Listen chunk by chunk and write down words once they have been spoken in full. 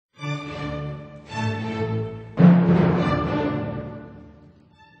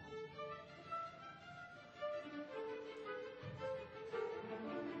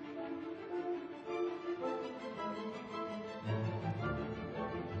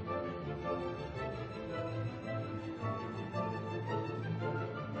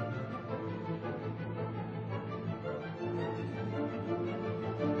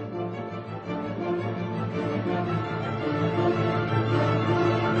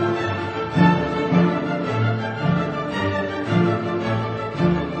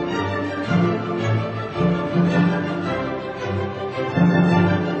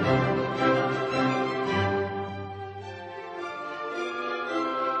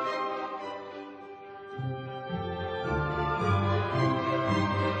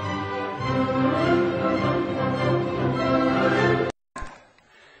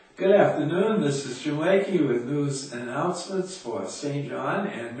afternoon. This is Jim Lakey with news announcements for St. John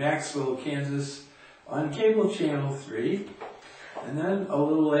and Maxville, Kansas on cable channel 3. And then a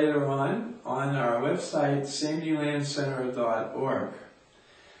little later on our website, sandylandcenter.org.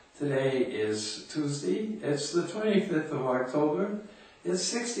 Today is Tuesday. It's the 25th of October. It's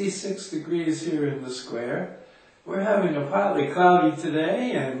 66 degrees here in the square. We're having a partly cloudy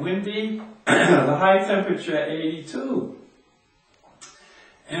today and windy. The high temperature 82.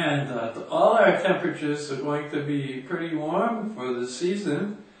 And all our temperatures are going to be pretty warm for the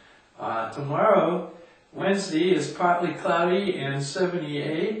season. Tomorrow, Wednesday, is partly cloudy and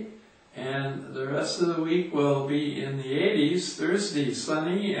 78. And the rest of the week will be in the 80s. Thursday,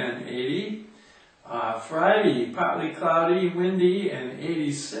 sunny and 80. Friday, partly cloudy, windy and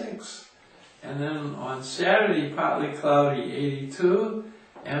 86. And then on Saturday, partly cloudy, 82.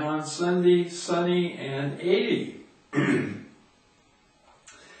 And on Sunday, sunny and 80.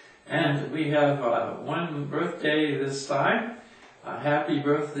 And we have one birthday this time. Happy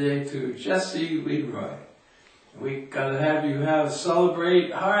birthday to Jesse Leroy. We gotta have you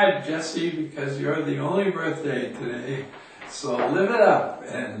celebrate hard, Jesse, because you're the only birthday today. So live it up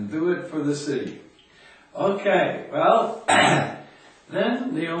and do it for the city. Okay, well,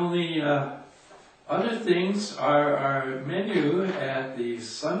 then the only other things are our menu at the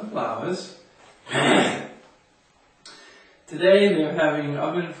Sunflowers. Today they're having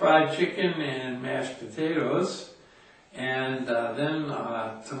oven fried chicken and mashed potatoes. And then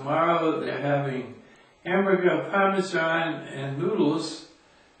tomorrow they're having hamburger parmesan and noodles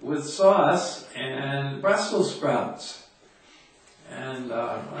with sauce and Brussels sprouts. And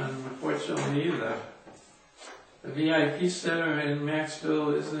unfortunately the VIP Center in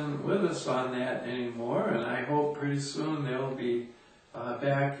Maxville isn't with us on that anymore, and I hope pretty soon they'll be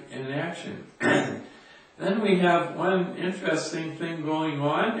back in action. Then we have one interesting thing going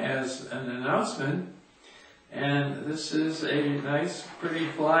on as an announcement, and this is a nice, pretty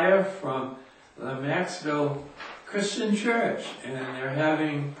flyer from the Maxville Christian Church, and they're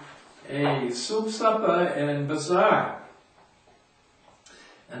having a soup supper and bazaar.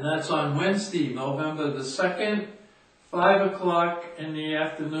 And that's on Wednesday, November the 2nd, 5 o'clock in the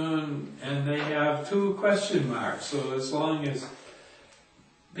afternoon, and they have 2 question marks. So as long as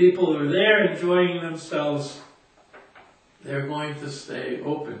people are there enjoying themselves, they're going to stay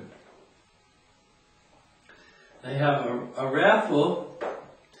open. They have a raffle,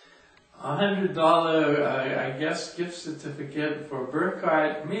 $100, I guess, gift certificate for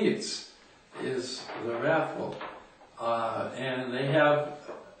Burkhart Meats is the raffle. And they have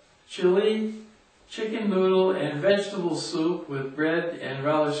chili, chicken noodle, and vegetable soup with bread and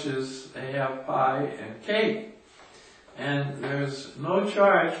relishes. They have pie and cake. And there's no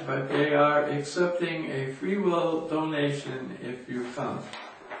charge, but they are accepting a free will donation if you come.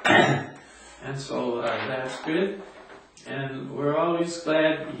 And so that's good. And we're always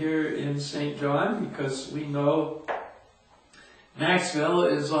glad here in St. John because we know Maxville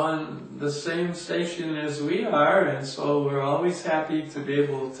is on the same station as we are, and so we're always happy to be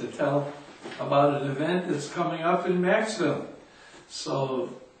able to tell about an event that's coming up in Maxville. So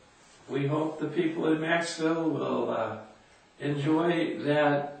we hope the people in Maxville will enjoy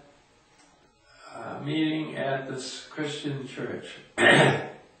that meeting at this Christian church. And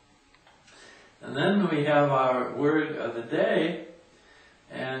then we have our word of the day,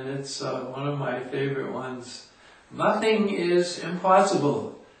 and it's one of my favorite ones. Nothing is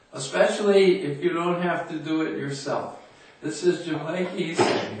impossible, especially if you don't have to do it yourself. This is Jim Lakey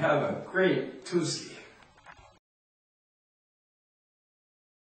saying have a great Tuesday.